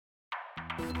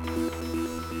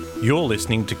You're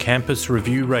listening to Campus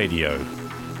Review Radio.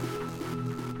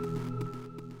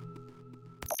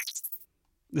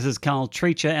 This is Karl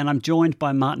Treacher, and I'm joined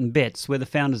by Martin Betts. We're the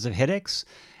founders of HEDx,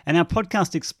 and our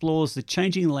podcast explores the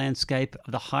changing landscape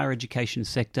of the higher education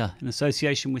sector in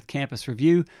association with Campus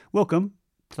Review. Welcome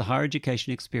to the Higher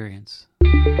Education Experience.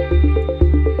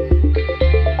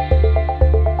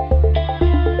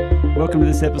 Welcome to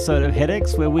this episode of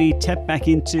HEDx, where we tap back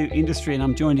into industry, and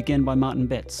I'm joined again by Martin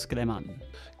Betts. G'day, Martin.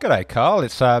 G'day, Karl.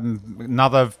 It's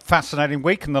another fascinating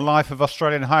week in the life of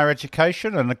Australian higher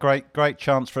education, and a great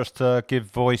chance for us to give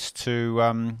voice to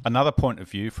another point of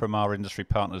view from our industry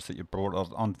partners that you brought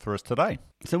on for us today.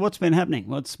 So what's been happening?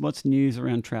 What's news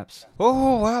around traps?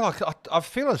 Oh, well, I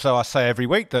feel as though I say every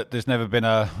week that there's never been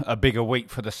a bigger week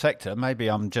for the sector. Maybe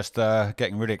I'm just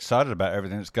getting really excited about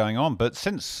everything that's going on. But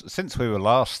since we were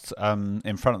last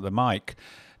in front of the mic,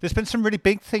 there's been some really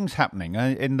big things happening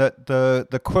in that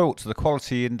the QUILT, the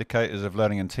Quality Indicators of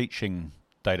Learning and Teaching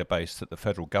database that the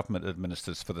federal government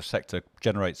administers for the sector,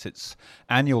 generates its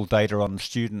annual data on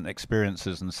student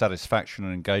experiences and satisfaction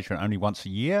and engagement only once a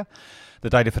year. The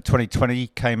data for 2020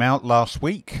 came out last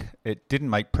week. It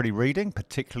didn't make pretty reading,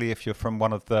 particularly if you're from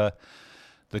one of the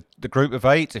group of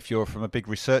 8, if you're from a big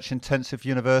research-intensive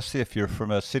university, if you're from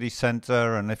a city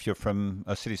centre, and if you're from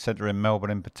a city centre in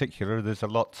Melbourne in particular, there's a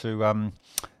lot to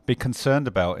be concerned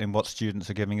about in what students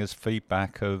are giving us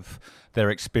feedback of their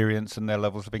experience and their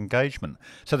levels of engagement.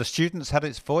 So the students had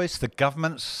its voice, the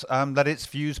government's let its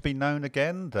views be known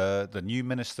again. The new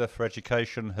Minister for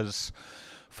Education has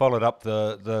followed up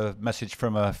the message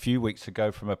from a few weeks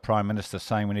ago from a Prime Minister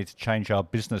saying we need to change our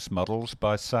business models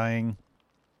by saying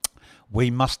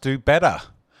we must do better.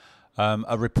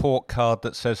 A report card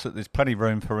that says that there's plenty of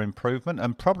room for improvement,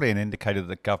 and probably an indicator that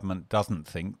the government doesn't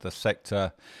think the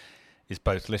sector is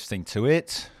both listening to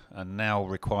it and now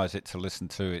requires it to listen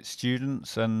to its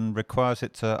students and requires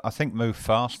it to, I think, move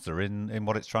faster in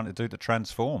what it's trying to do to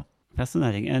transform.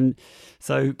 Fascinating. And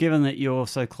so given that you're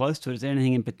so close to it, is there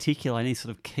anything in particular, any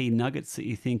sort of key nuggets that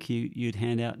you think you'd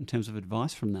hand out in terms of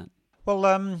advice from that? Well,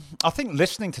 I think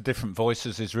listening to different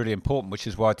voices is really important, which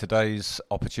is why today's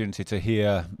opportunity to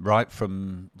hear right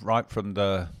from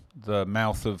the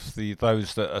mouth of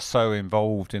those that are so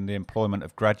involved in the employment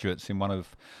of graduates in one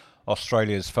of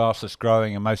Australia's fastest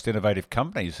growing and most innovative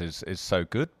companies is so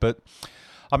good. But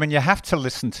I mean, you have to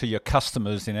listen to your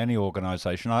customers in any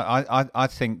organisation. I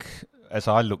think as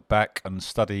I look back and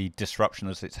study disruption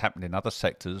as it's happened in other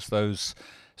sectors, those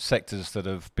sectors that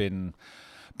have been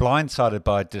blindsided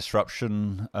by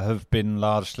disruption have been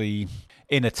largely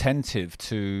inattentive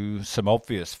to some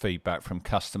obvious feedback from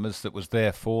customers that was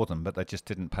there for them, but they just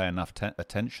didn't pay enough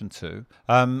attention to.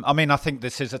 I mean, I think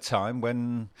this is a time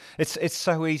when it's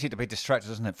so easy to be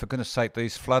distracted, isn't it? For goodness sake,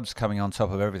 these floods coming on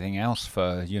top of everything else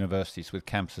for universities with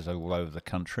campuses all over the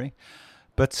country.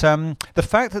 But the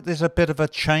fact that there's a bit of a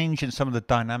change in some of the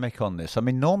dynamic on this, I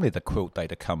mean, normally the QUILT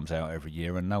data comes out every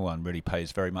year and no one really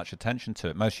pays very much attention to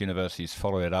it. Most universities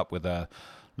follow it up with a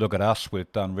look at us,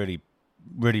 we've done really,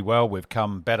 really well, we've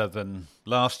come better than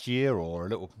last year, or a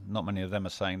little, not many of them are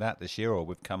saying that this year, or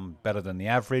we've come better than the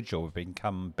average, or we've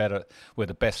become better, we're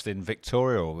the best in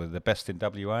Victoria, or we're the best in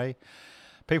WA.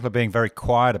 People are being very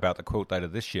quiet about the QUILT data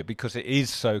this year because it is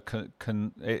so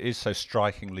it is so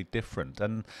strikingly different.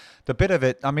 And the bit of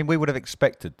it, I mean, we would have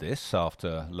expected this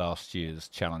after last year's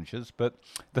challenges, but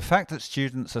the fact that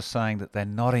students are saying that they're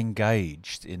not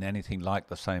engaged in anything like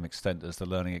the same extent as the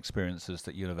learning experiences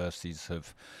that universities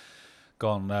have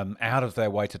gone out of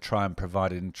their way to try and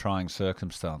provide in trying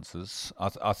circumstances,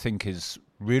 I think is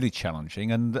really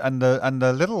challenging. And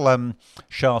the little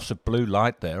shafts of blue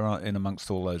light there in amongst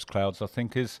all those clouds, I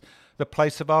think, is the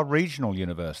place of our regional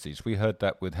universities. We heard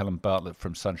that with Helen Bartlett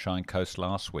from Sunshine Coast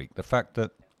last week. The fact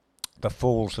that the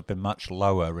falls have been much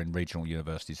lower in regional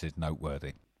universities is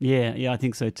noteworthy. Yeah, I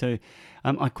think so too.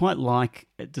 I quite like,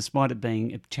 despite it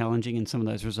being challenging and some of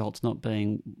those results not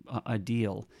being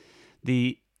ideal,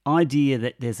 the idea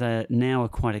that there's now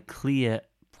quite a clear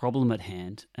problem at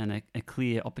hand and a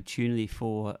clear opportunity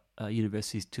for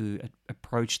universities to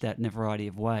approach that in a variety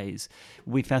of ways.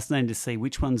 It'll be fascinating to see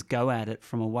which ones go at it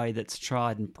from a way that's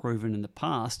tried and proven in the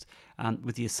past,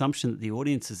 with the assumption that the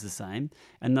audience is the same,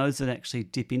 and those that actually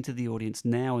dip into the audience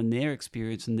now and their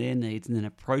experience and their needs and then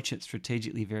approach it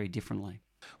strategically very differently.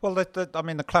 Well, I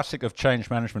mean, the classic of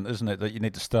change management, isn't it, that you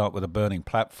need to start with a burning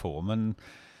platform, and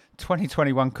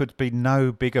 2021 could be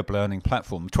no bigger learning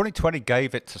platform. 2020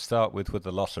 gave it to start with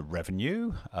the loss of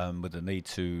revenue, with the need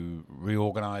to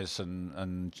reorganise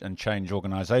and change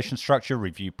organisation structure,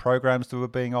 review programs that were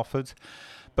being offered,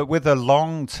 but with a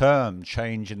long-term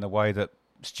change in the way that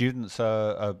students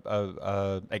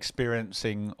are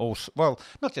experiencing also, well,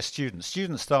 not just students,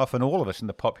 staff and all of us in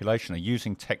the population are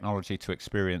using technology to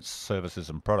experience services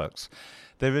and products.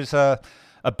 There is a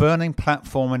burning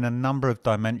platform in a number of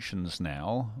dimensions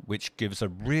now, which gives a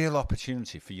real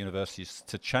opportunity for universities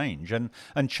to change. And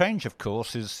change, of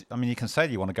course, is, I mean, you can say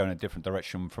you want to go in a different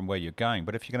direction from where you're going,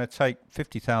 but if you're going to take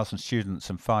 50,000 students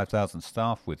and 5,000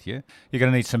 staff with you, you're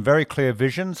going to need some very clear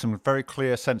vision, some very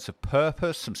clear sense of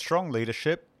purpose, some strong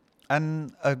leadership,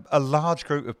 and a large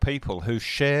group of people who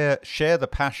share the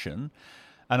passion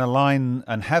and align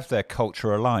and have their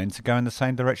culture aligned to go in the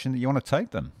same direction that you want to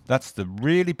take them. That's the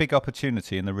really big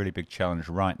opportunity and the really big challenge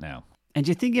right now. And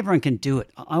do you think everyone can do it?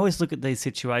 I always look at these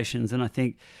situations and I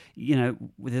think, you're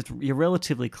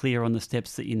relatively clear on the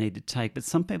steps that you need to take, but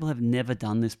some people have never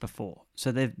done this before.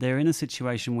 So they're in a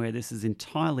situation where this is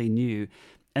entirely new,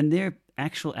 and their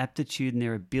actual aptitude and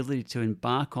their ability to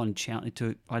embark on challenge,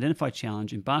 to identify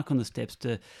challenge, embark on the steps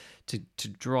to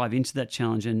drive into that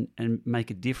challenge and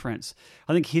make a difference.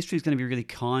 I think history is going to be really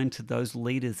kind to those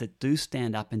leaders that do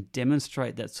stand up and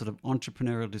demonstrate that sort of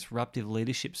entrepreneurial, disruptive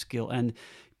leadership skill and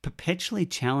perpetually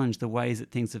challenge the ways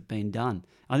that things have been done.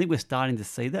 I think we're starting to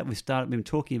see that. We've been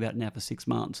talking about it now for 6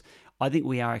 months. I think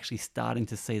we are actually starting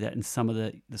to see that in some of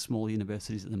the smaller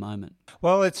universities at the moment.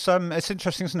 Well, it's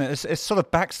interesting, isn't it? It's sort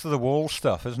of backs to the wall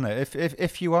stuff, isn't it?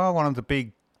 If you are one of the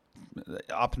big,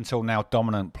 up until now,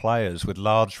 dominant players with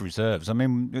large reserves. I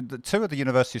mean, the two of the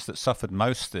universities that suffered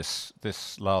most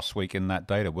this last week in that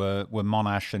data were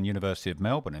Monash and University of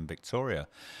Melbourne in Victoria.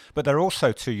 But there are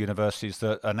also two universities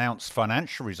that announced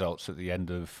financial results at the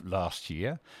end of last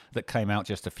year that came out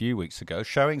just a few weeks ago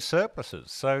showing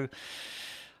surpluses. So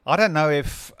I don't know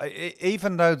if,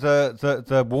 even though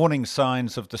the warning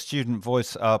signs of the student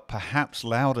voice are perhaps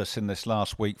loudest in this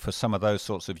last week for some of those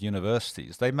sorts of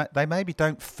universities, they maybe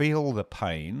don't feel the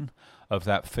pain of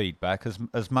that feedback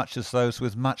as much as those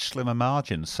with much slimmer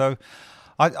margins. So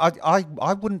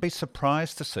I wouldn't be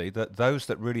surprised to see that those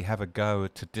that really have a go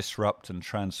to disrupt and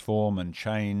transform and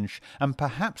change, and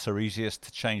perhaps are easiest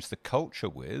to change the culture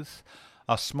with,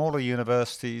 are smaller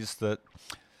universities that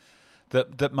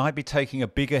might be taking a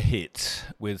bigger hit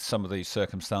with some of these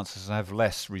circumstances and have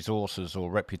less resources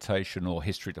or reputation or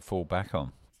history to fall back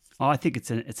on. I think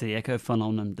it's the echo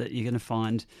phenomenon that you're going to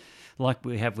find, like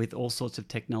we have with all sorts of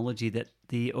technology, that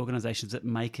the organisations that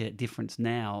make a difference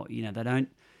now, they don't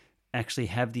actually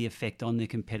have the effect on the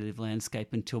competitive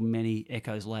landscape until many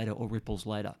echoes later or ripples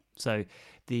later. So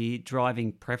the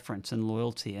driving preference and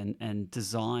loyalty and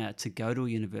desire to go to a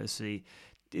university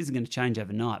isn't going to change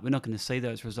overnight. We're not going to see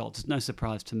those results. It's no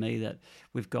surprise to me that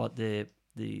we've got the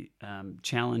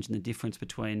challenge and the difference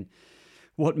between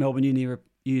what Melbourne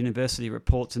University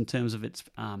reports in terms of its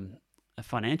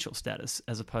financial status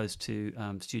as opposed to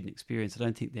student experience. I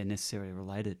don't think they're necessarily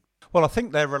related. Well, I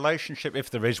think their relationship,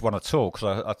 if there is one at all,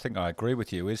 because I think I agree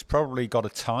with you, is probably got a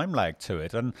time lag to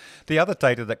it. And the other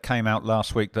data that came out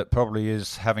last week that probably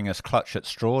is having us clutch at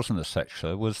straws in the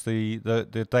sector was the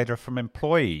data from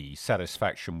employer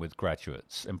satisfaction with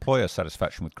graduates.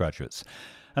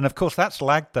 And of course, that's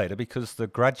lag data because the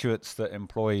graduates that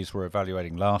employees were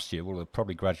evaluating last year will have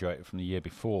probably graduated from the year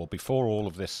before all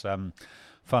of this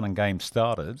fun and games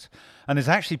started. And there's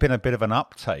actually been a bit of an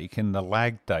uptake in the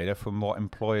lag data from what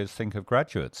employers think of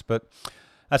graduates. But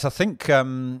as I think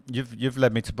you've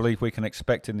led me to believe we can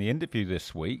expect in the interview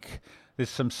this week,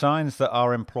 there's some signs that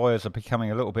our employers are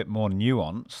becoming a little bit more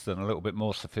nuanced and a little bit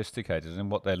more sophisticated in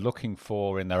what they're looking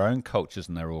for in their own cultures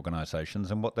and their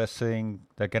organisations and what they're seeing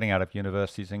they're getting out of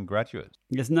universities and graduates.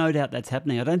 There's no doubt that's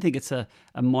happening. I don't think it's a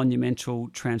monumental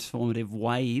transformative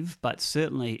wave, but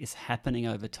certainly it's happening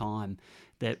over time,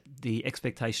 that the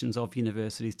expectations of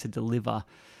universities to deliver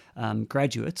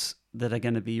graduates that are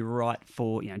going to be right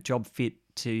for job fit,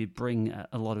 to bring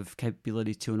a lot of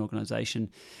capability to an organisation.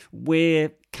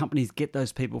 Where companies get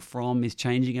those people from is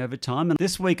changing over time. And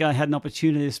this week I had an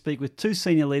opportunity to speak with two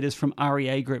senior leaders from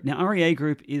REA Group. Now, REA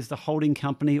Group is the holding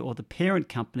company or the parent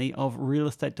company of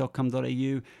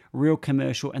realestate.com.au, Real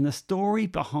Commercial, and the story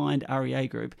behind REA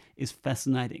Group is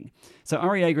fascinating. So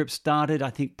REA Group started, I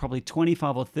think, probably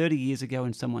 25 or 30 years ago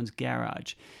in someone's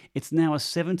garage. It's now a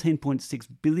 $17.6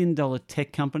 billion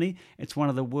tech company. It's one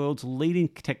of the world's leading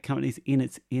tech companies in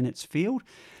its field.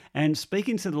 And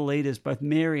speaking to the leaders, both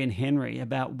Mary and Henry,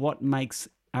 about what makes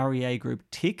REA Group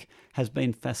tick has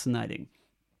been fascinating.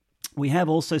 We have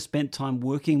also spent time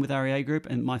working with REA Group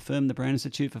and my firm, the Brand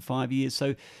Institute, for 5 years.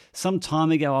 So some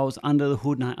time ago, I was under the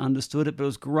hood and I understood it, but it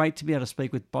was great to be able to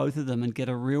speak with both of them and get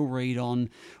a real read on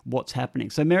what's happening.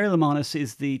 So Mary Lemonis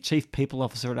is the Chief People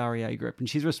Officer at REA Group, and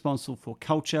she's responsible for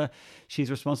culture.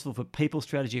 She's responsible for people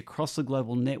strategy across the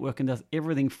global network and does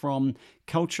everything from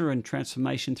culture and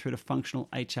transformation through to functional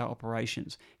HR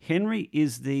operations. Henry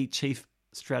is the Chief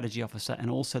Strategy Officer and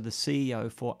also the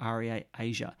CEO for REA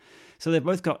Asia. So they've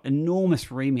both got enormous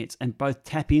remits and both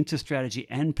tap into strategy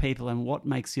and people and what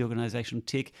makes the organisation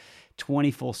tick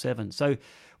 24/7. So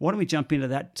why don't we jump into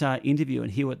that interview and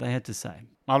hear what they had to say?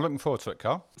 I'm looking forward to it,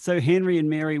 Karl. So Henry and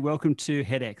Mary, welcome to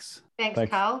HEDx.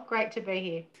 Thanks, Karl. Great to be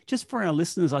here. Just for our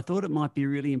listeners, I thought it might be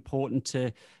really important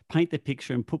to paint the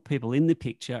picture and put people in the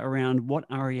picture around what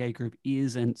REA Group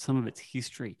is and some of its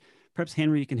history. Perhaps,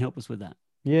 Henry, you can help us with that.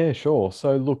 Yeah, sure.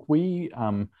 So look, we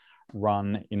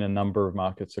run in a number of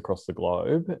markets across the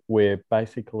globe. We're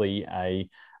basically a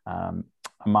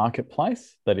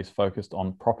marketplace that is focused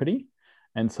on property.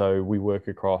 And so we work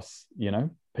across,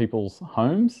 people's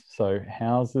homes, so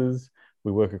houses.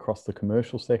 We work across the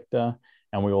commercial sector,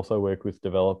 and we also work with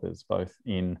developers, both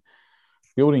in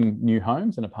building new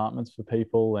homes and apartments for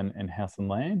people and house and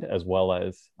land, as well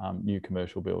as new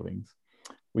commercial buildings.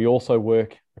 We also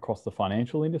work across the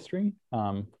financial industry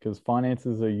because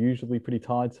finances are usually pretty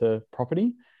tied to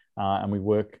property, and we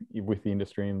work with the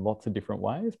industry in lots of different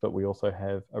ways, but we also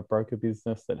have a broker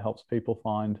business that helps people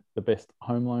find the best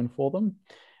home loan for them.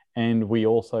 And we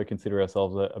also consider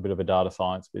ourselves a bit of a data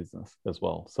science business as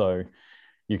well. So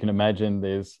you can imagine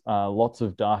there's lots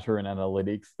of data and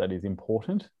analytics that is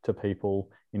important to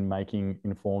people in making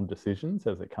informed decisions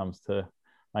as it comes to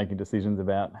making decisions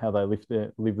about how they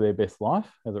live their best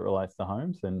life as it relates to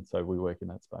homes. And so we work in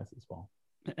that space as well.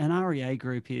 And REA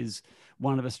Group is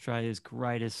one of Australia's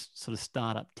greatest sort of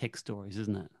startup tech stories,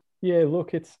 isn't it? Yeah,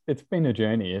 look, it's been a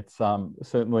journey. It's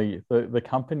certainly the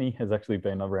company has actually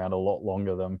been around a lot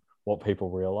longer than what people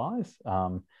realise.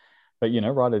 But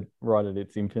right at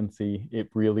its infancy, it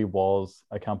really was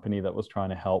a company that was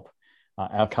trying to help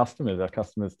our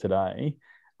customers today,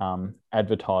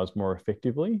 advertise more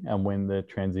effectively. And when the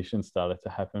transition started to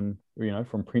happen,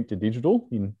 from print to digital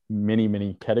in many,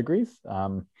 many categories,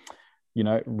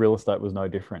 real estate was no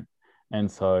different. And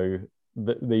so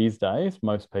these days,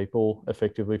 most people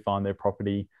effectively find their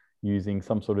property using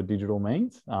some sort of digital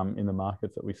means in the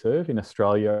markets that we serve. In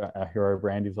Australia, our hero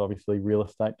brand is obviously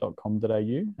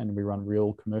realestate.com.au, and we run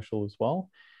Real Commercial as well.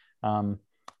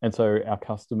 And so our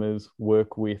customers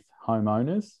work with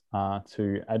homeowners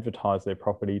to advertise their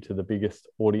property to the biggest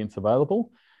audience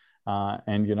available.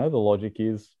 And, the logic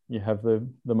is you have the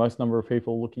most number of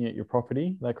people looking at your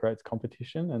property, that creates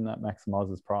competition and that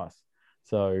maximizes price.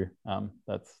 So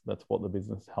that's what the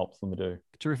business helps them do.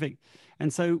 Terrific.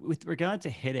 And so with regard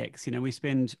to HEDx, we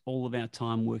spend all of our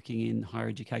time working in higher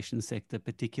education sector,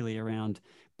 particularly around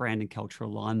brand and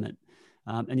cultural alignment.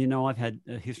 And, I've had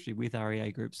a history with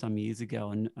REA Group some years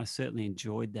ago, and I certainly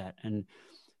enjoyed that. And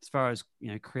as far as,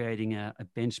 creating a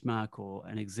benchmark or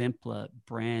an exemplar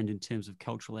brand in terms of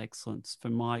cultural excellence,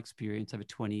 from my experience over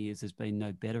 20 years, there's been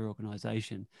no better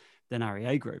organisation than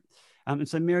REA Group. And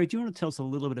so, Mary, do you want to tell us a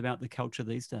little bit about the culture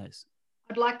these days?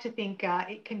 I'd like to think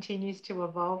it continues to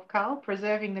evolve, Karl,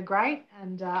 preserving the great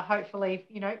and hopefully,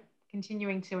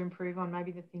 continuing to improve on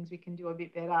maybe the things we can do a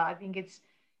bit better. I think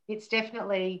it's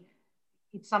definitely,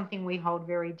 it's something we hold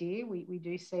very dear. We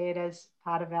do see it as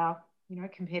part of our,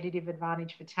 competitive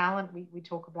advantage for talent. We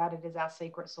talk about it as our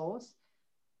secret sauce.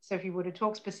 So if you were to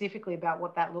talk specifically about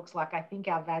what that looks like, I think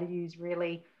our values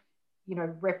really,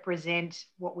 represent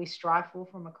what we strive for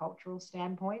from a cultural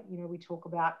standpoint. We talk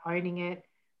about owning it.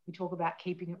 We talk about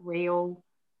keeping it real,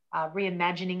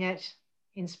 reimagining it,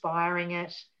 inspiring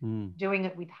it, doing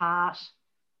it with heart.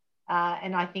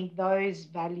 And I think those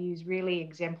values really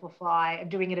exemplify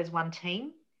doing it as one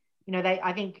team.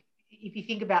 I think if you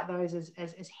think about those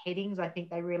as headings, I think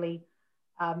they really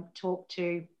talk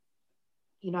to,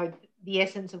 the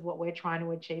essence of what we're trying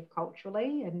to achieve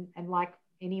culturally. And like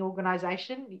any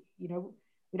organisation, we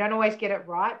don't always get it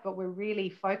right, but we're really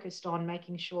focused on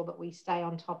making sure that we stay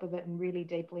on top of it and really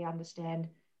deeply understand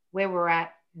where we're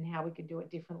at and how we could do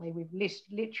it differently. We've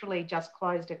literally just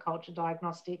closed a culture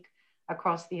diagnostic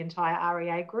across the entire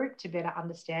REA Group to better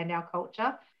understand our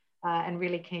culture, and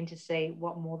really keen to see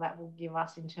what more that will give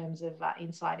us in terms of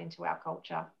insight into our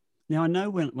culture. Now, I know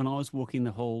when I was walking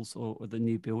the halls or the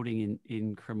new building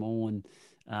in Cremorne,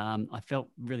 I felt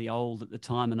really old at the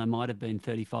time, and I might have been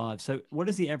 35. So what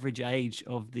is the average age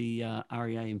of the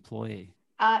REA employee?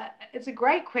 It's a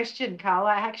great question, Karl.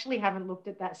 I actually haven't looked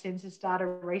at that census data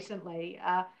recently.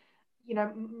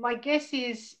 my guess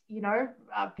is,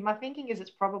 my thinking is it's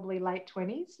probably late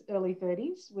 20s, early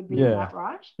 30s would be about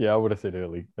right. Yeah, I would have said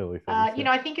early 30s.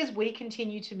 I think as we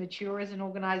continue to mature as an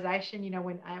organisation,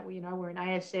 when we're in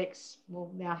ASX,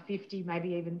 well, now 50, maybe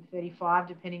even 35,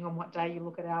 depending on what day you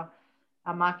look at our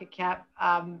market cap,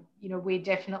 we're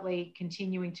definitely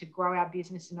continuing to grow our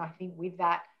business, and I think with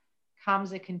that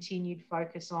comes a continued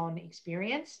focus on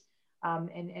experience,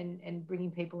 and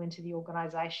bringing people into the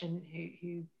organisation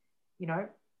who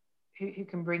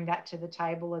can bring that to the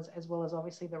table, as well as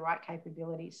obviously the right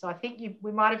capabilities. So I think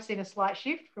we might have seen a slight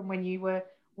shift from when you were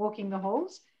walking the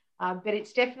halls, but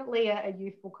it's definitely a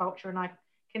youthful culture, and I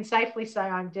can safely say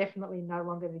I'm definitely no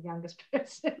longer the youngest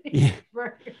person in the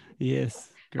room. Yes.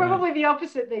 Great. Probably the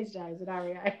opposite these days at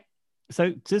REA.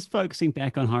 So just focusing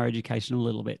back on higher education a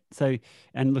little bit. So,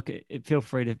 and look, feel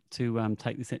free to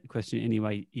take this question any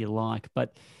way you like,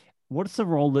 but what's the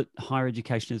role that higher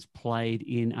education has played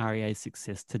in REA's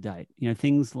success to date?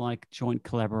 Things like joint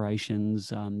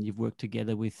collaborations, you've worked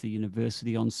together with the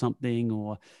university on something,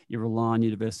 or you rely on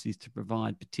universities to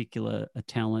provide particular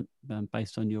talent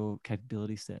based on your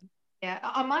capability set. Yeah,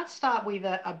 I might start with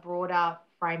a broader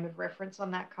frame of reference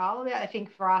on that, Karl. I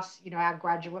think for us, our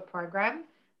graduate program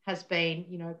has been,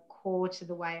 core to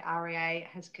the way REA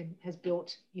has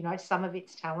built, some of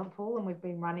its talent pool, and we've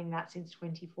been running that since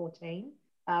 2014.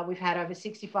 We've had over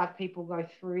 65 people go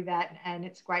through that, and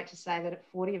it's great to say that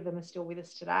 40 of them are still with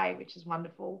us today, which is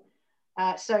wonderful.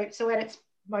 So at its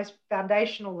most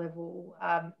foundational level,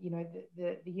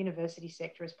 the university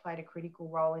sector has played a critical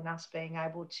role in us being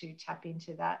able to tap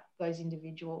into those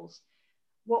individuals.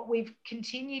 What we've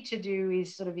continued to do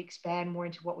is sort of expand more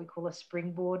into what we call a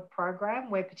springboard program,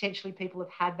 where potentially people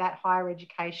have had that higher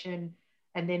education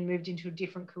and then moved into a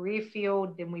different career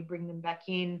field. Then we bring them back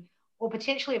in, or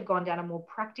potentially have gone down a more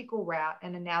practical route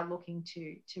and are now looking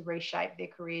to reshape their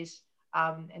careers,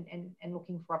 and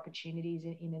looking for opportunities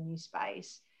in a new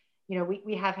space.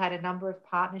 We have had a number of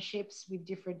partnerships with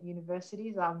different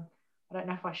universities. I don't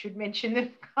know if I should mention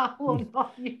them, Karl, or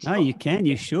not. No, you can.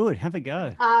 You should. Have a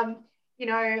go.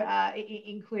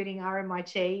 Including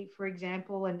RMIT, for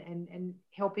example, and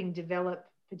helping develop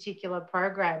particular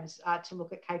programs to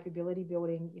look at capability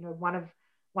building.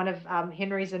 One of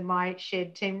Henry's and my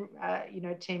shared team,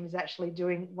 team is actually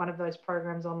doing one of those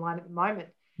programs online at the moment.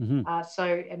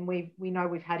 Mm-hmm. And we know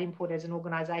we've had input as an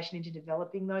organisation into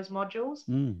developing those modules,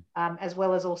 as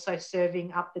well as also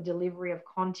serving up the delivery of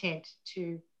content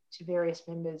to various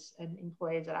members and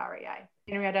employers at REA.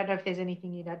 Henry, I don't know if there's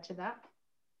anything you'd add to that.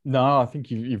 No, I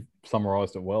think you've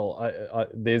summarised it well.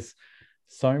 There's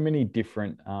so many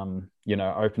different,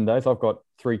 open days. I've got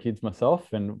 3 kids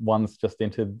myself, and one's just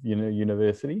entered,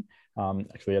 university,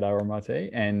 actually at RMIT.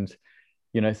 And,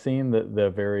 seeing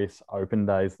the various open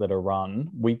days that are run,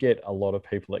 we get a lot of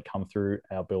people that come through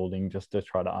our building just to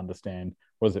try to understand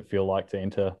what does it feel like to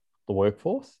enter the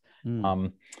workforce.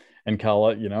 And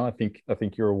Carla, I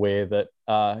think you're aware that,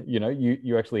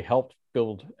 you actually helped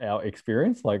build our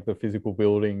experience, like the physical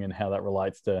building and how that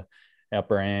relates to our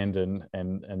brand and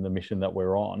the mission that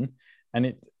we're on.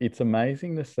 And it's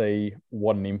amazing to see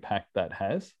what an impact that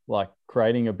has, like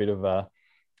creating a bit of a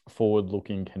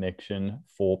forward-looking connection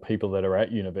for people that are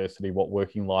at university, what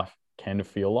working life can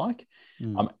feel like.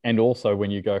 And also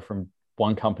when you go from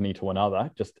one company to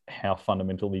another, just how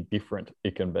fundamentally different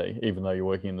it can be, even though you're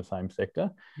working in the same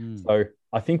sector. So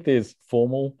I think there's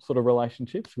formal sort of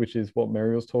relationships, which is what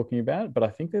Mary was talking about, but I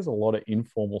think there's a lot of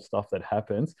informal stuff that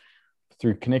happens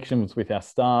through connections with our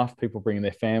staff, people bringing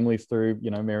their families through.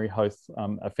 Mary hosts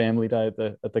a family day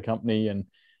at the company, and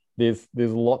there's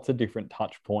lots of different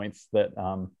touch points that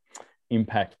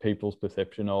impact people's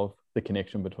perception of the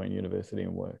connection between university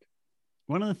and work.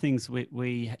 One of the things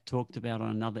we talked about on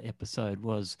another episode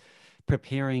was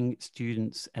preparing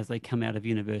students as they come out of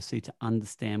university to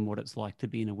understand what it's like to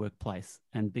be in a workplace,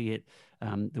 and be it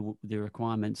the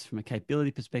requirements from a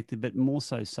capability perspective, but more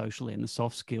so socially and the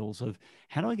soft skills of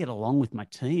how do I get along with my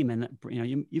team. And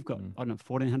you've got, I don't know,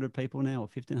 1,400 people now, or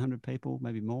 1,500 people,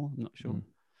 maybe more. I'm not sure.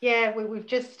 Yeah, we've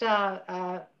just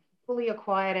fully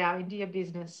acquired our India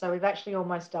business, so we've actually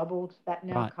almost doubled that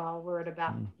now, right. Karl. We're at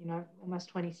about almost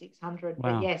 2,600.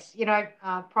 Wow. But yes,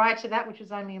 prior to that, which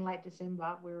was only in late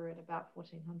December, we were at about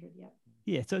 1,400.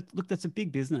 Yeah. So look, that's a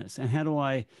big business. And how do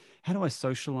I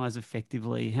socialize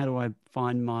effectively? How do I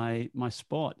find my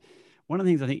spot? One of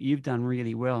the things I think you've done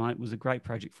really well, and it was a great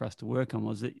project for us to work on,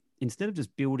 was that instead of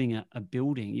just building a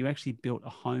building, you actually built a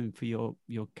home for your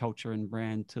culture and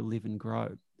brand to live and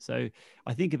grow. So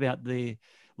I think about the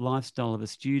lifestyle of a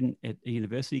student at a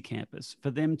university campus.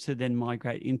 For them to then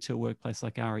migrate into a workplace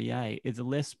like REA, is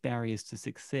less barriers to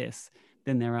success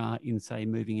than there are in, say,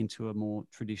 moving into a more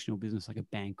traditional business like a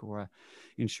bank or a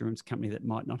insurance company that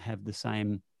might not have the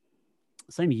same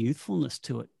youthfulness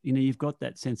to it. You know, you've got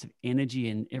that sense of energy,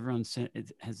 and everyone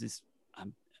has this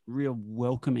real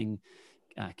welcoming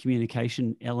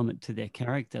communication element to their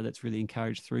character that's really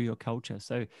encouraged through your culture.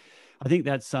 So I think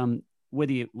that's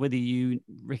whether you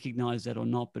recognize that or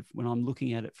not, but when I'm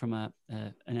looking at it from a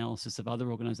analysis of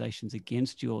other organizations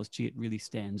against yours, gee, it really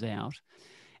stands out.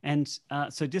 And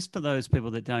so just for those people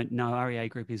that don't know, REA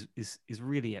Group is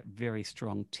really a very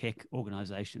strong tech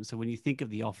organization. So when you think of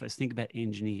the office, think about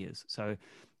engineers. So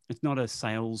it's not a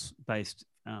sales-based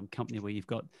company where you've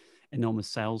got enormous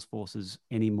sales forces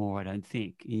anymore, I don't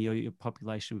think. Your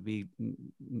population would be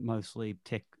mostly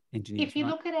tech engineers. If you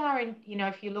look at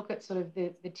if you look at sort of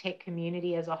the tech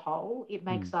community as a whole, it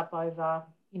makes up over,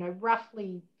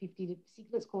 roughly 50 to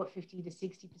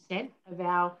 60% of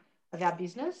our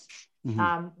business.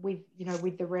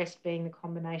 With the rest being the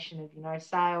combination of,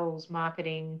 sales,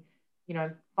 marketing,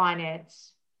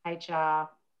 finance, HR,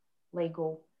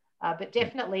 legal. But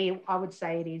definitely, I would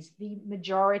say it is the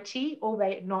majority,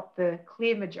 albeit not the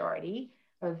clear majority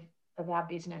of our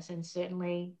business. And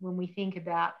certainly when we think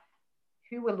about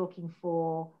who we're looking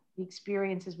for, the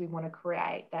experiences we want to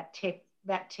create, that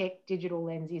tech digital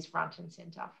lens is front and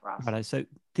center for us. Right. So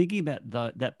thinking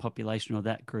about that population or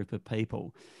that group of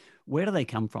people, where do they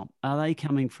come from? Are they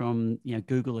coming from,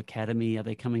 Google Academy? Are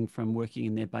they coming from working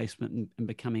in their basement and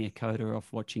becoming a coder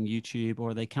off watching YouTube?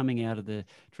 Or are they coming out of the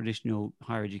traditional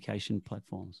higher education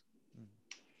platforms?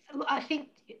 I think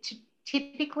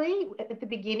typically at the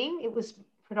beginning, it was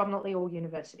predominantly all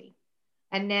university.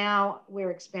 And now we're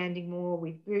expanding more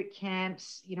with boot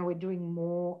camps. We're doing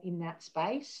more in that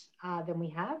space than we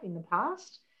have in the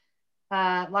past.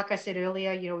 Like I said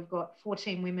earlier, we've got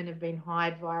 14 women have been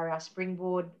hired via our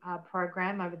Springboard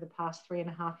program over the past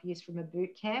 3.5 years from a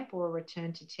boot camp or a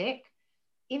return to tech.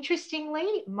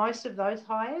 Interestingly, most of those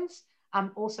hires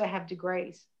also have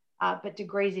degrees, but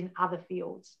degrees in other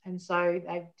fields. And so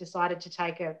they've decided to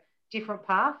take a different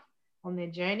path on their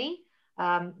journey,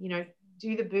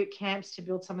 do the boot camps to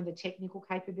build some of the technical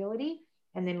capability,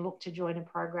 and then look to join a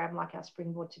program like our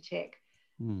Springboard to Tech.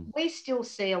 We still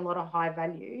see a lot of high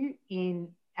value in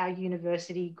our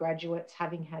university graduates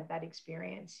having had that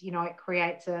experience. It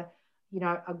creates a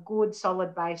good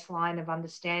solid baseline of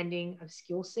understanding of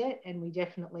skill set, and we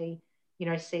definitely,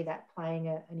 see that playing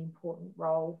an important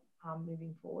role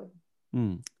moving forward.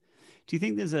 Do you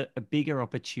think there's a bigger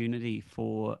opportunity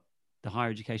for the higher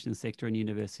education sector and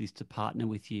universities to partner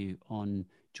with you on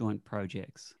joint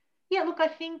projects? Yeah, look, I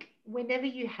think whenever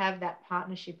you have that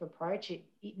partnership approach, it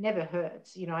never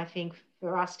hurts. I think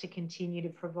for us to continue to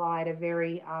provide a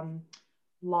very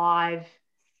live,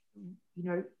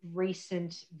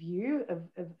 recent view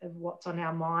of what's on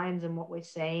our minds and what we're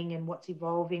seeing and what's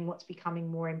evolving, what's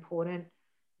becoming more important.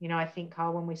 I think,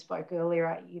 Karl, when we spoke earlier,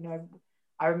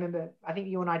 I remember, I think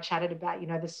you and I chatted about,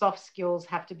 the soft skills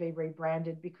have to be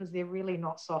rebranded because they're really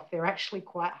not soft. They're actually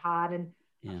quite hard. And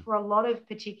for a lot of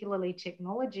particularly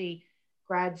technology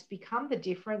grads become the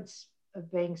difference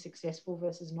of being successful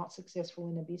versus not successful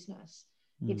in a business.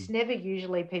 It's never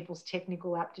usually people's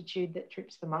technical aptitude that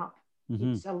trips them up.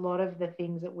 It's a lot of the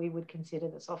things that we would consider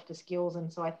the softer skills.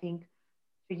 And so I think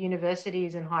for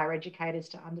universities and higher educators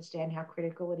to understand how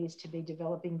critical it is to be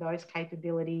developing those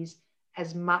capabilities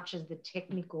as much as the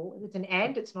technical. It's an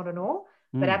and, it's not an or,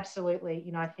 but absolutely,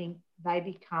 I think they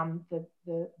become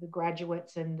the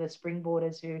graduates and the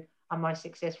springboarders who are most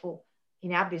successful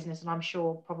in our business, and I'm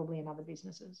sure probably in other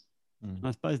businesses.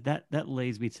 I suppose that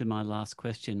leads me to my last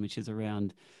question, which is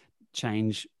around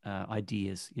change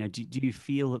ideas. Do you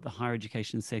feel that the higher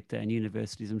education sector and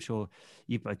universities, I'm sure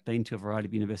you've both been to a variety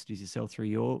of universities yourself through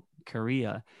your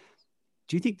career,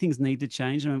 do you think things need to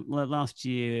change? Last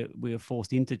year, we were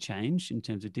forced into change in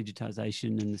terms of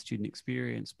digitization and the student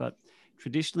experience, but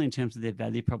traditionally in terms of their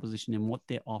value proposition and what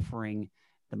they're offering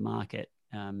the market,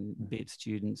 be it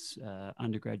students,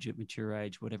 undergraduate, mature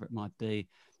age, whatever it might be,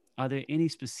 are there any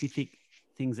specific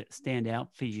things that stand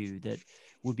out for you that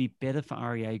would be better for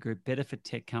REA Group, better for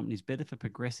tech companies, better for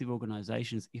progressive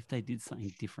organizations if they did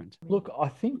something different? Look, I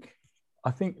think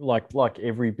like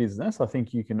every business, I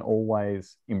think you can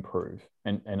always improve,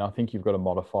 and I think you've got to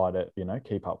modify it,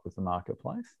 keep up with the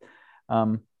marketplace.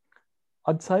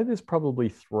 I'd say there's probably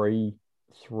three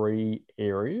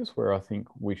areas where I think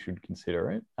we should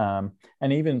consider it.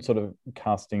 And even sort of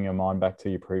casting your mind back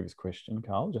to your previous question,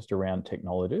 Karl, just around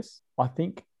technologists, I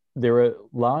think there are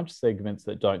large segments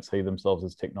that don't see themselves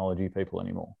as technology people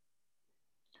anymore.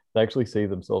 They actually see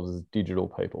themselves as digital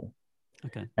people.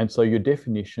 Okay. And so your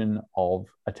definition of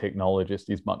a technologist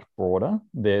is much broader.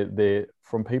 They're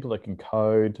from people that can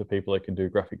code to people that can do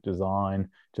graphic design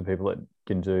to people that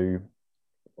can do,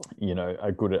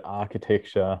 are good at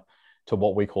architecture to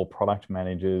what we call product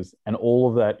managers. And all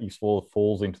of that sort of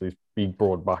falls into this big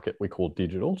broad bucket we call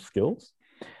digital skills.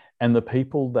 And the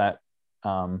people that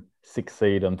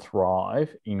succeed and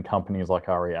thrive in companies like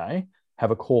REA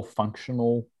have a core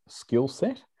functional skill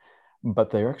set,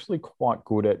 but they're actually quite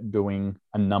good at doing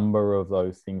a number of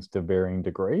those things to varying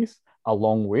degrees,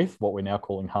 along with what we're now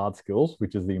calling hard skills,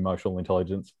 which is the emotional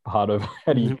intelligence part of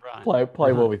how do you play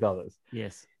well with others.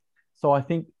 Yes. So I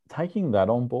think taking that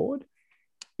on board,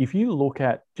 if you look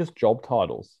at just job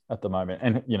titles at the moment,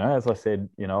 and, as I said,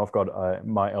 I've got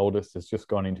my eldest has just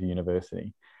gone into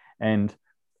university, and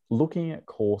looking at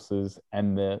courses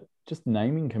and the just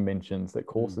naming conventions that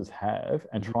courses have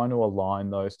and trying to align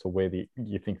those to where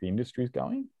you think the industry is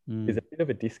going is a bit of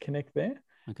a disconnect there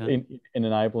in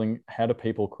enabling how do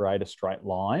people create a straight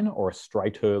line or a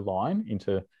straighter line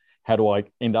into how do I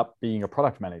end up being a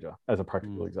product manager as a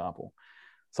practical example.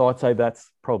 So I'd say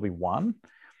that's probably one.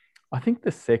 I think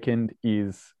the second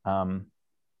is,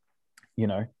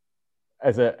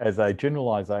 as a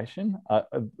generalization,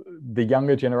 the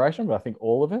younger generation, but I think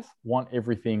all of us want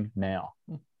everything now.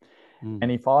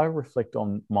 And if I reflect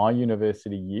on my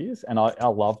university years, and I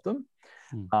love them,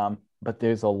 but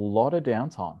there's a lot of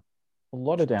downtime.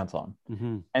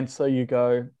 And so you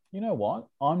go, you know what?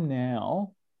 I'm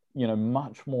now,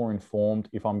 much more informed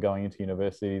if I'm going into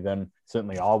university than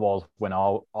certainly I was when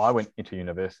I went into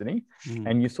university.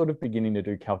 And you're sort of beginning to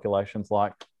do calculations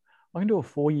like, I can do a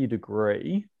 4-year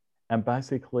degree. And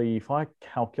basically, if I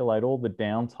calculate all the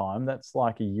downtime, that's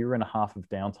like a year and a half of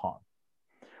downtime.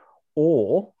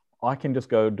 Or I can just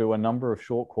go do a number of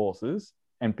short courses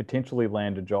and potentially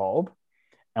land a job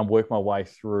and work my way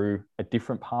through a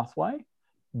different pathway.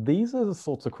 These are the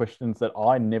sorts of questions that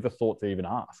I never thought to even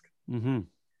ask.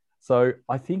 So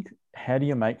I think how do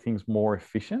you make things more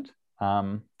efficient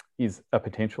is a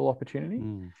potential opportunity.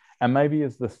 And maybe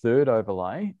as the third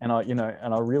overlay, and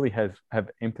I really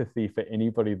have empathy for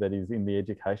anybody that is in the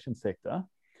education sector,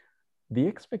 the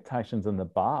expectations and the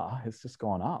bar has just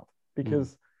gone up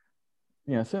because,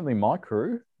 certainly my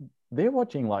crew, they're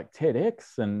watching like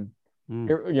TEDx and,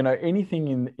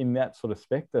 anything in that sort of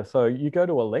spectre. So you go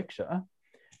to a lecture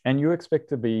and you expect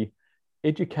to be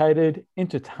educated,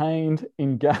 entertained,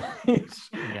 engaged,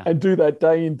 and do that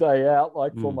day in, day out,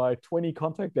 like for my 20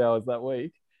 contact hours that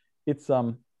week. It's,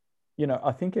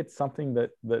 I think it's something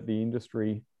that the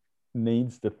industry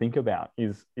needs to think about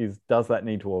is does that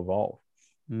need to evolve?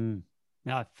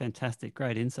 No, fantastic.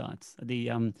 Great insights.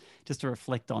 Just to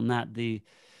reflect on that, the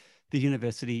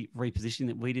university repositioning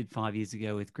that we did 5 years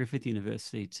ago with Griffith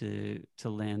University to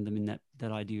land them in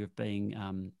that idea of being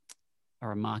a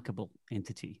remarkable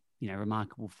entity,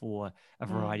 remarkable for a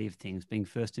variety of things, being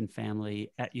first in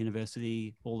family at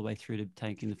university, all the way through to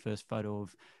taking the first photo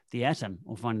of the atom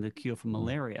or finding the cure for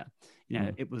malaria.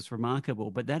 It was remarkable,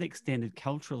 but that extended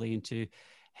culturally into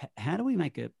how do we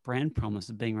make a brand promise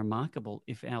of being remarkable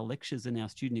if our lectures and our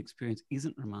student experience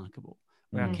isn't remarkable,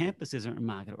 or our campus isn't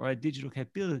remarkable, or our digital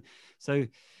capability? So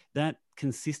that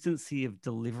consistency of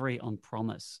delivery on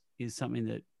promise is something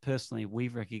that personally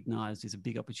we've recognized is a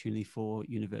big opportunity for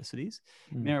universities.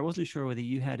 Mary, I wasn't sure whether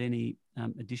you had any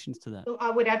additions to that.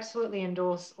 I would absolutely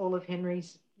endorse all of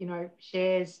Henry's,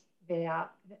 shares there,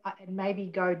 and maybe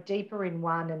go deeper in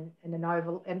one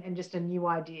and just a new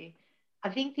idea. I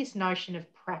think this notion of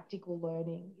practical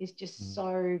learning is just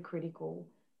so critical.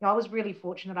 I was really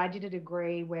fortunate. I did a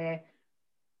degree where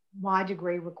my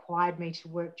degree required me to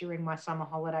work during my summer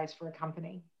holidays for a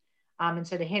company. And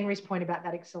so to Henry's point about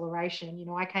that acceleration,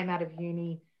 I came out of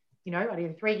uni, I did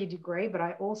a 3-year degree, but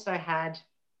I also had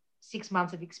 6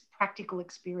 months of practical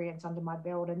experience under my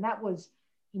belt. And that was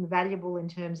invaluable in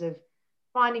terms of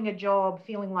finding a job,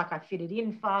 feeling like I fitted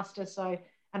in faster. So,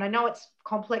 and I know it's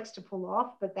complex to pull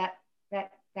off, but that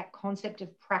concept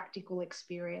of practical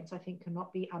experience, I think,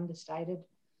 cannot be understated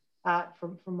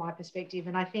from my perspective.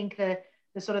 And I think the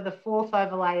sort of the fourth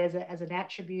overlay as an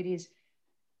attribute is,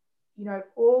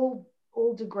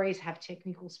 all degrees have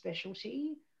technical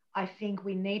specialty. I think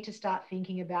we need to start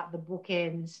thinking about the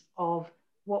bookends of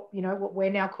what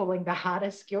we're now calling the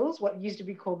harder skills, what used to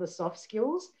be called the soft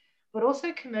skills, but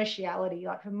also commerciality.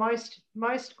 Like for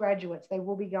most graduates, they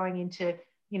will be going into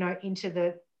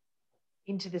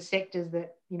the sectors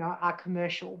that, are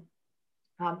commercial.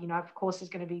 Of course, there's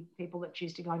going to be people that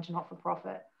choose to go into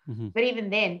not-for-profit. But even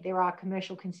then, there are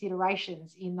commercial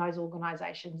considerations in those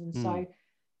organisations. And so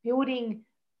building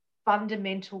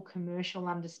fundamental commercial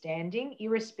understanding,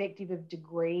 irrespective of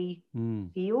degree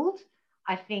field,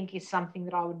 I think is something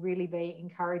that I would really be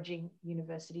encouraging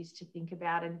universities to think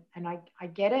about. And I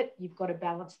get it. You've got to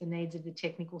balance the needs of the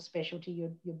technical specialty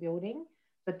you're building,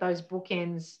 but those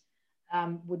bookends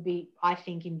would be, I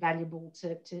think, invaluable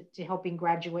to helping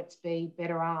graduates be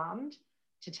better armed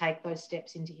to take those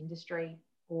steps into industry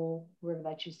or wherever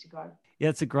they choose to go. Yeah,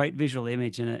 it's a great visual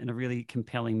image and a really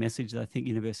compelling message that I think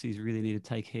universities really need to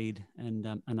take heed and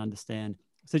understand.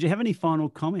 So do you have any final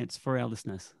comments for our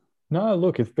listeners? No,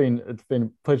 look, it's been a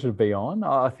pleasure to be on.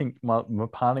 I think my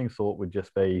parting thought would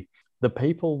just be the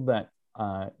people that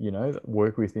that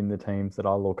work within the teams that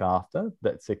I look after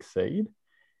that succeed.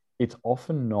 It's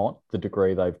often not the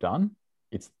degree they've done;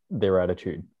 it's their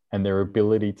attitude and their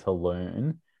ability to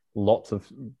learn lots of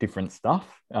different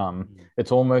stuff.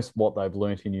 It's almost what they've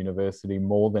learnt in university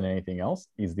more than anything else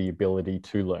is the ability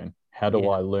to learn. How do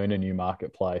I learn a new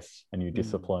marketplace, a new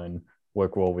discipline?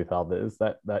 Work well with others,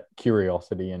 that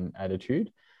curiosity and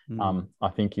attitude, I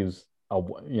think is a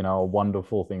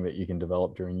wonderful thing that you can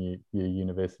develop during your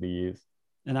university years.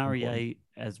 And REA,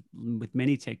 as with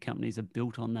many tech companies, are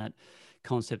built on that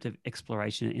concept of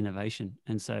exploration and innovation.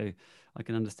 And so I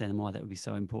can understand why that would be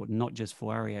so important, not just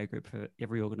for REA Group, for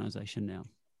every organization now.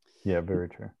 Yeah, very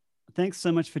true. Thanks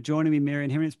so much for joining me, Mary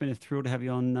and Henry. It's been a thrill to have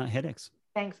you on HEDx.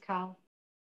 Thanks, Karl.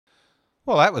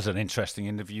 Well, that was an interesting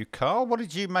interview, Karl. What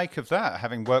did you make of that,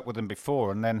 having worked with them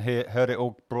before and then heard it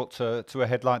all brought to a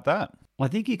head like that? Well, I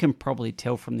think you can probably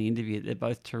tell from the interview that they're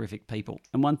both terrific people.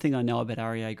 And one thing I know about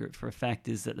REA Group for a fact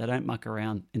is that they don't muck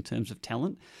around in terms of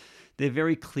talent. They're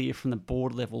very clear from the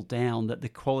board level down that the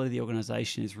quality of the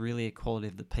organisation is really a quality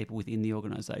of the people within the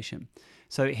organisation.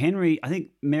 So Henry, I think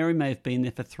Mary may have been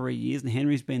there for 3 years and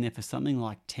Henry's been there for something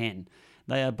like 10.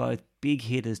 They are both big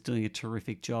hitters doing a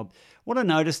terrific job. What I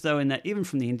noticed, though, in that even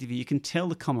from the interview, you can tell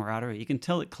the camaraderie. You can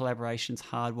tell that collaboration's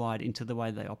hardwired into the way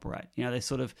they operate. You know, they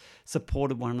sort of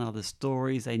supported one another's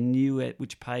stories. They knew at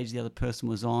which page the other person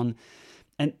was on.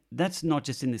 And that's not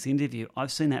just in this interview.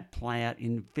 I've seen that play out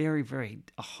in very, very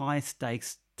high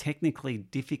stakes, technically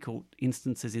difficult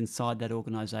instances inside that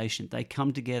organisation. They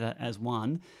come together as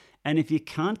one. And if you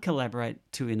can't collaborate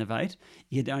to innovate,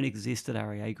 you don't exist at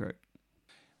REA Group.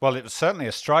 Well, it was certainly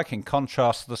a striking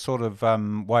contrast to the sort of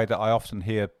way that I often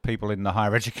hear people in the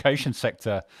higher education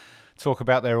sector talk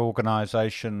about their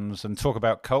organisations and talk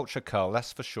about culture, Karl,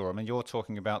 that's for sure. I mean, you're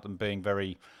talking about them being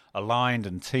very aligned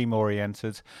and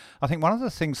team-oriented. I think one of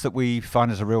the things that we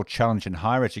find as a real challenge in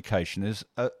higher education is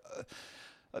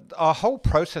our whole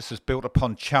process is built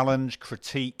upon challenge,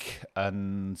 critique,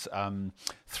 and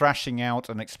thrashing out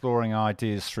and exploring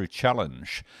ideas through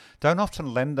challenge don't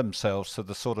often lend themselves to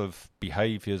the sort of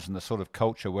behaviours and the sort of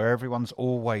culture where everyone's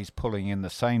always pulling in the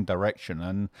same direction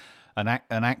and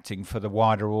acting for the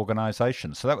wider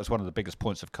organisation. So that was one of the biggest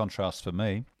points of contrast for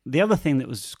me. The other thing that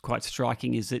was quite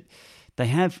striking is that they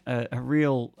have a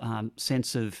real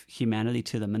sense of humanity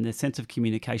to them and their sense of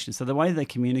communication. So the way they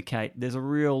communicate, there's a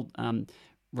real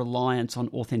reliance on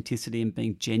authenticity and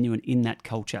being genuine in that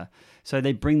culture. So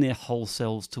they bring their whole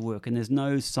selves to work and there's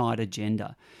no side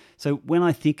agenda. So when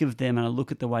I think of them and I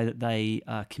look at the way that they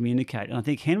communicate, and I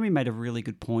think Henry made a really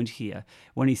good point here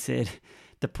when he said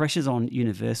the pressure's on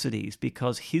universities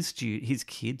because his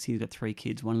kids, he's got 3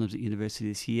 kids, one lives at university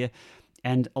this year,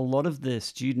 and a lot of the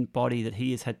student body that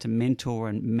he has had to mentor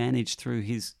and manage through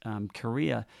his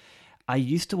career are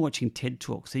used to watching TED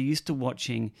Talks. They're used to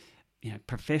watching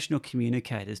professional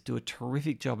communicators do a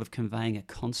terrific job of conveying a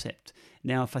concept.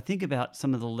 Now, if I think about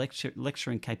some of the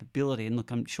lecturing capability, and look,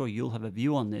 I'm sure you'll have a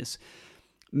view on this,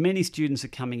 many students are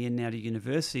coming in now to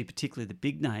university, particularly the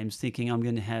big names, thinking I'm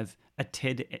going to have a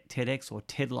TEDx or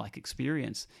TED-like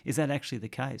experience. Is that actually the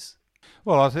case?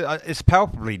 Well, it's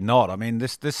palpably not. I mean,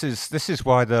 this is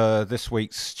why this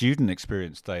week's student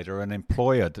experience data and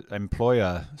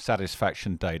employer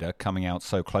satisfaction data coming out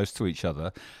so close to each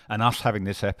other, and us having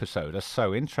this episode are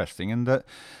so interesting. And that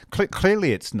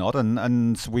clearly it's not.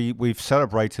 And we've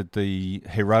celebrated the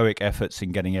heroic efforts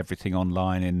in getting everything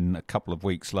online in a couple of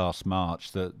weeks last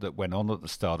March that went on at the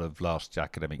start of last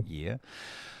academic year.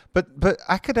 But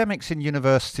academics in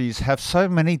universities have so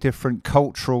many different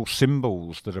cultural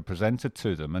symbols that are presented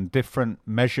to them and different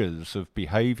measures of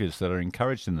behaviours that are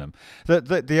encouraged in them.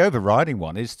 The overriding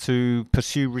one is to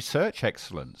pursue research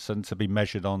excellence and to be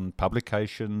measured on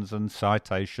publications and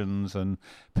citations and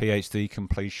PhD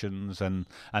completions and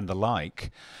the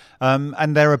like,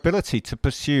 and their ability to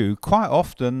pursue quite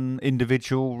often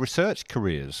individual research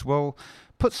careers. Well,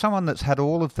 put someone that's had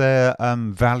all of their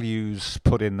values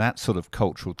put in that sort of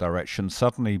cultural direction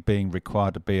suddenly being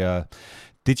required to be a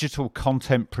digital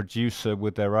content producer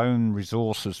with their own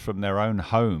resources from their own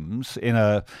homes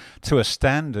to a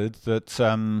standard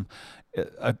that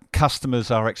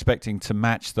customers are expecting to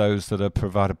match those that are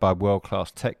provided by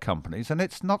world-class tech companies, and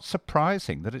it's not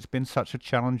surprising that it's been such a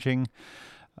challenging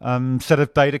set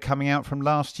of data coming out from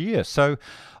last year. So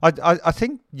I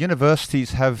think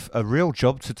universities have a real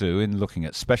job to do in looking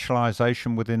at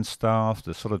specialization within staff,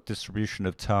 the sort of distribution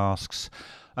of tasks,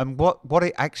 and what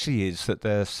it actually is that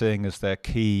they're seeing as their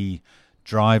key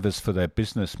drivers for their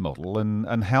business model,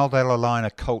 and how they'll align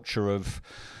a culture of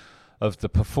the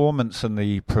performance and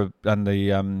the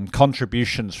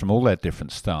contributions from all their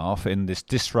different staff in this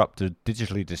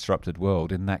digitally disrupted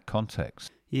world in that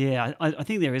context. Yeah, I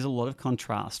think there is a lot of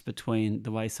contrast between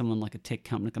the way someone like a tech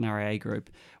company like an REA Group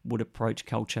would approach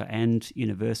culture and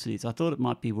universities. I thought it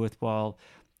might be worthwhile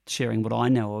sharing what I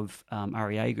know of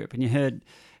REA Group. And you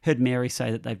heard Mary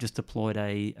say that they've just deployed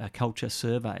a culture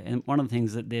survey. And one of the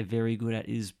things that they're very good at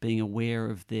is being aware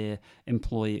of their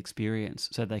employee experience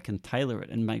so they can tailor it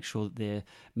and make sure that they're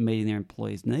meeting their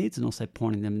employees' needs and also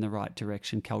pointing them in the right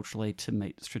direction culturally to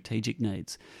meet strategic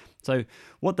needs. So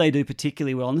what they do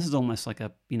particularly well, and this is almost like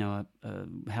a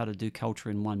how to do culture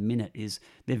in 1 minute, is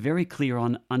they're very clear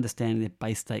on understanding their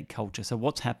base state culture. So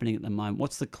what's happening at the moment?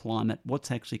 What's the climate? What's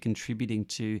actually contributing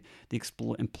to the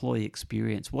employee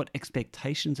experience? What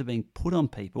expectations are being put on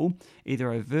people,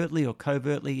 either overtly or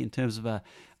covertly, in terms of a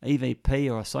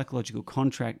EVP or a psychological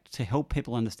contract, to help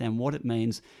people understand what it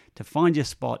means to find your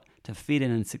spot, to fit in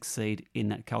and succeed in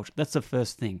that culture. That's the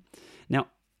first thing. Now,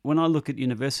 when I look at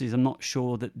universities, I'm not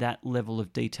sure that level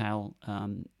of detail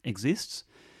exists.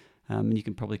 And you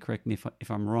can probably correct me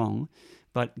if I'm wrong.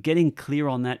 But getting clear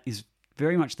on that is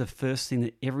very much the first thing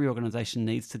that every organisation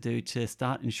needs to do to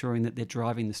start ensuring that they're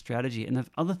driving the strategy. And the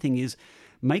other thing is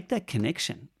make that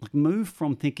connection. Like, move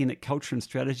from thinking that culture and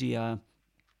strategy are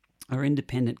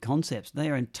independent concepts. They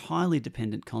are entirely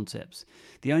dependent concepts.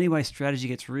 The only way strategy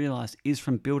gets realised is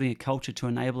from building a culture to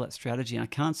enable that strategy. And I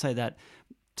can't say that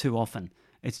too often.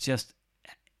 It's just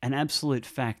an absolute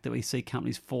fact that we see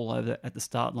companies fall over at the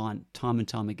start line time and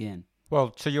time again.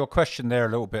 Well, to your question there a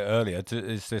little bit earlier,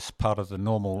 is this part of the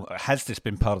normal? Has this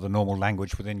been part of the normal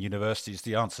language within universities?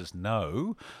 The answer is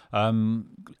no.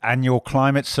 Annual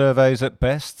climate surveys at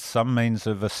best, some means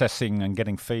of assessing and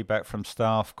getting feedback from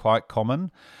staff, quite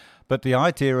common. But the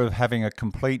idea of having a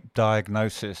complete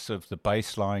diagnosis of the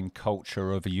baseline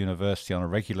culture of a university on a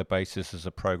regular basis as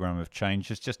a program of change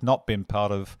has just not been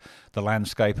part of the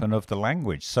landscape and of the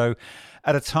language. So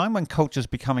at a time when culture is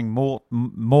becoming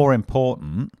more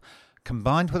important,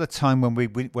 combined with a time when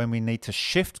we need to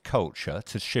shift culture,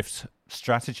 to shift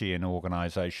strategy in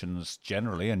organisations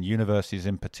generally, and universities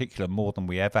in particular, more than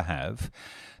we ever have,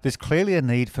 there's clearly a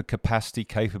need for capacity,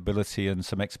 capability, and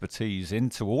some expertise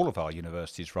into all of our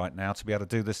universities right now to be able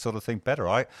to do this sort of thing better.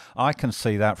 I can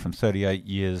see that from 38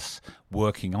 years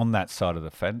working on that side of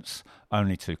the fence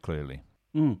only too clearly.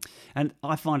 And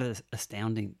I find it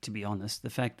astounding, to be honest, the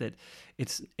fact that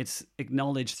it's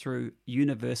acknowledged through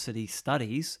university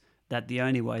studies that the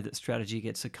only way that strategy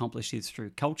gets accomplished is through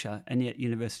culture, and yet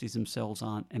universities themselves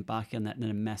aren't embarking on that in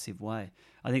a massive way.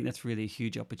 I think that's really a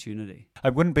huge opportunity.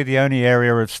 It wouldn't be the only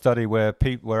area of study where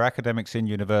academics in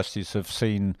universities have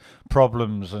seen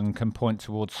problems and can point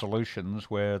towards solutions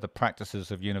where the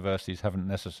practices of universities haven't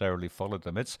necessarily followed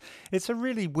them. It's a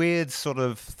really weird sort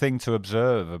of thing to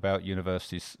observe about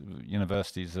universities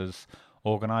as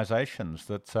organisations,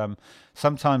 that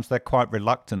sometimes they're quite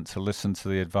reluctant to listen to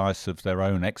the advice of their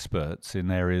own experts in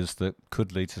areas that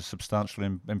could lead to substantial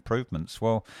improvements.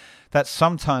 Well, that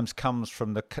sometimes comes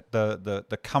from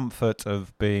the comfort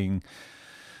of being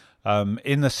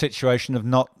in the situation of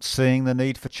not seeing the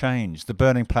need for change. The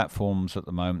burning platforms at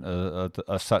the moment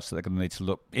are such that they're going to need to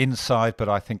look inside, but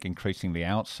I think increasingly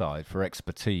outside, for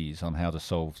expertise on how to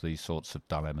solve these sorts of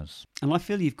dilemmas. And I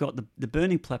feel you've got the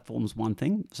burning platforms, one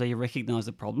thing, so you recognise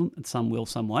the problem, and some will,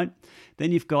 some won't.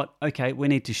 Then you've got, okay, we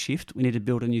need to shift, we need to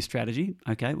build a new strategy.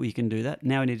 Okay, well, you can do that.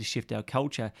 Now we need to shift our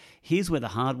culture. Here's where the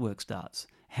hard work starts.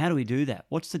 How do we do that?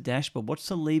 What's the dashboard? What's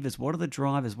the levers? What are the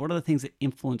drivers? What are the things that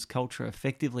influence culture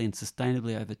effectively and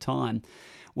sustainably over time?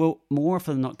 Well, more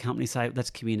often than not, companies say that's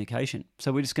communication.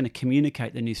 So we're just going to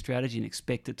communicate the new strategy and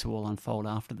expect it to all unfold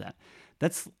after that.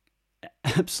 That's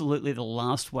absolutely the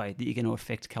last way that you're going to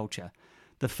affect culture.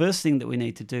 The first thing that we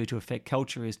need to do to affect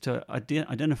culture is to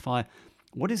identify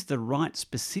what is the right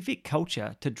specific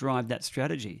culture to drive that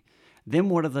strategy. Then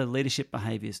what are the leadership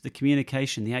behaviours, the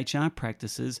communication, the HR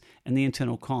practices, and the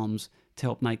internal comms to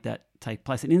help make that take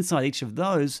place? And inside each of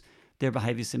those, there are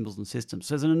behaviour symbols and systems.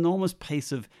 So there's an enormous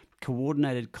piece of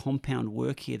coordinated compound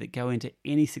work here that go into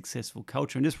any successful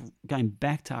culture. And just going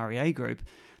back to REA Group,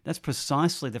 that's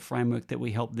precisely the framework that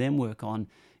we helped them work on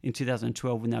in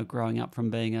 2012 when they were growing up from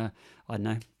being a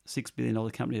 $6 billion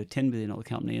company to a $10 billion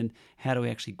company, and how do we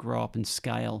actually grow up and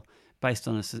scale based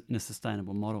on in a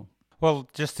sustainable model? Well,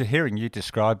 just to hearing you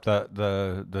describe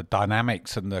the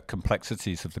dynamics and the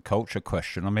complexities of the culture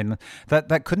question, I mean,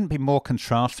 that couldn't be more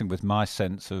contrasting with my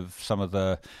sense of some of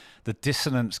the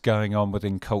dissonance going on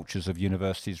within cultures of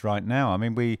universities right now. I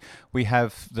mean, we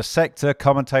have the sector,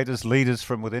 commentators, leaders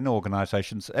from within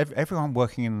organisations, everyone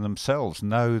working in themselves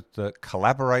know that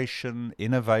collaboration,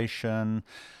 innovation,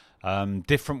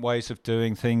 different ways of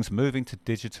doing things, moving to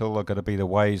digital are going to be the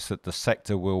ways that the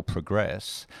sector will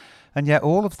progress. And yet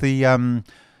all of the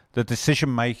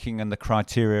decision-making and the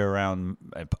criteria around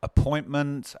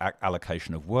appointment,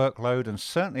 allocation of workload, and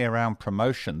certainly around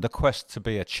promotion, the quest to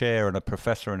be a chair and a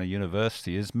professor in a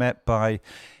university is met by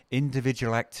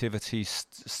individual activity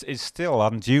is still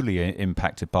unduly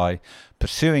impacted by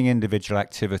pursuing individual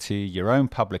activity, your own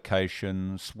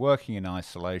publications, working in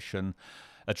isolation,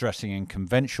 addressing in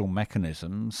conventional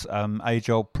mechanisms,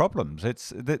 age-old problems.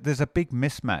 There's a big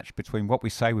mismatch between what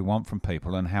we say we want from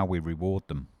people and how we reward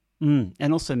them.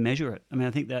 And also measure it. I mean,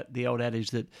 I think that the old adage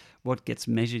that what gets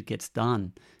measured gets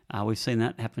done, we've seen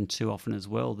that happen too often as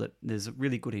well, that there's a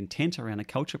really good intent around a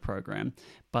culture program,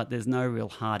 but there's no real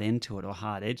hard end to it or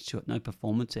hard edge to it, no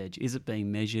performance edge. Is it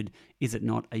being measured? Is it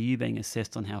not? Are you being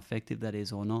assessed on how effective that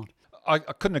is or not? I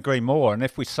couldn't agree more. And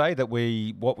if we say that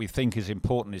what we think is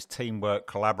important is teamwork,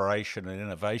 collaboration and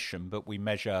innovation, but we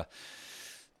measure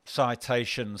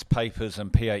citations, papers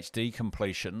and PhD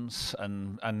completions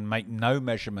and make no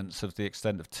measurements of the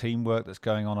extent of teamwork that's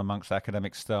going on amongst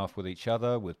academic staff with each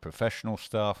other, with professional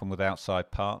staff and with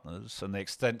outside partners, and the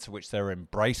extent to which they're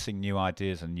embracing new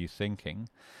ideas and new thinking,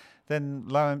 then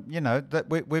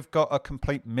we've got a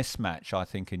complete mismatch, I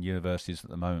think, in universities at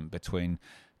the moment between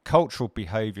cultural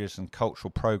behaviours and cultural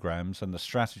programs and the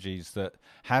strategies that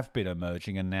have been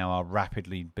emerging and now are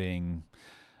rapidly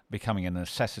becoming a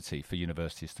necessity for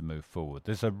universities to move forward.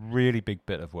 There's a really big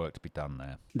bit of work to be done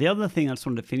there. The other thing I just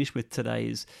wanted to finish with today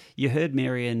is you heard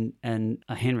Mary and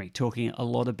Henry talking a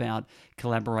lot about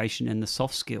collaboration and the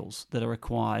soft skills that are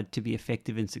required to be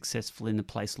effective and successful in a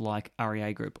place like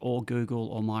REA Group or Google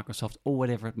or Microsoft or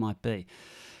whatever it might be.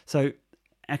 So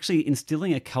actually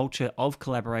instilling a culture of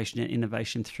collaboration and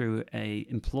innovation through an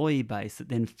employee base that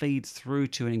then feeds through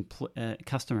to a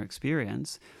customer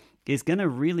experience is going to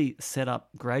really set up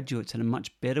graduates in a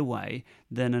much better way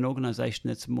than an organisation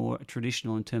that's more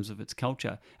traditional in terms of its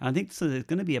culture. And I think so there's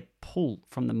going to be a pull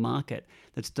from the market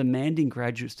that's demanding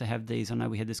graduates to have these. I know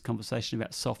we had this conversation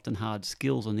about soft and hard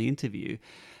skills on the interview,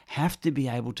 have to be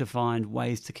able to find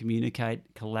ways to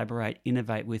communicate, collaborate,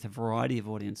 innovate with a variety of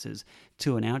audiences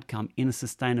to an outcome in a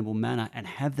sustainable manner and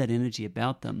have that energy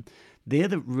about them. They're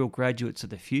the real graduates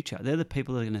of the future. They're the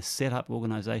people that are going to set up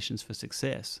organisations for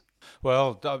success.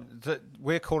 Well,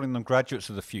 we're calling them graduates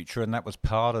of the future, and that was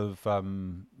part of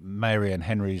Mary and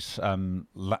Henry's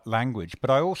language.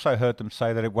 But I also heard them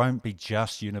say that it won't be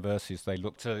just universities they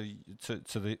look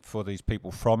for these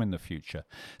people from in the future.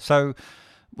 So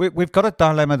we've got a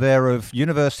dilemma there of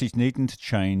universities needing to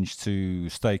change to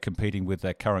stay competing with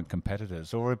their current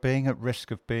competitors, or being at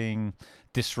risk of being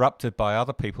disrupted by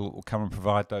other people that will come and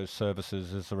provide those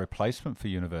services as a replacement for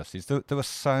universities. There were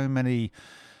so many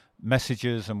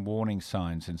messages and warning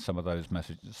signs in some of those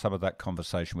messages, some of that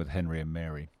conversation with Henry and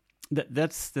Mary.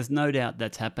 There's no doubt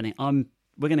that's happening.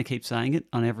 We're going to keep saying it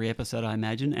on every episode, I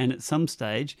imagine, and at some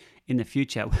stage in the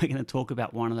future, we're going to talk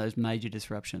about one of those major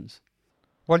disruptions.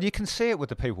 Well, you can see it with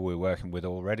the people we're working with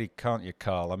already, can't you,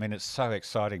 Karl? I mean, it's so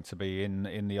exciting to be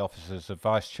in the offices of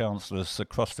vice-chancellors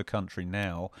across the country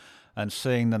now and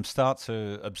seeing them start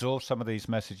to absorb some of these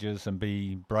messages and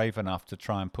be brave enough to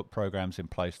try and put programs in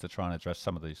place to try and address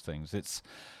some of these things. It's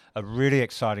a really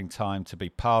exciting time to be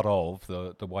part of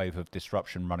the wave of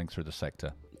disruption running through the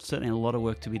sector. Certainly a lot of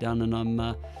work to be done, and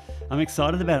I'm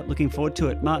excited about it, looking forward to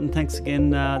it. Martin, thanks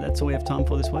again. That's all we have time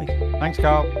for this week. Thanks,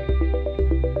 Karl.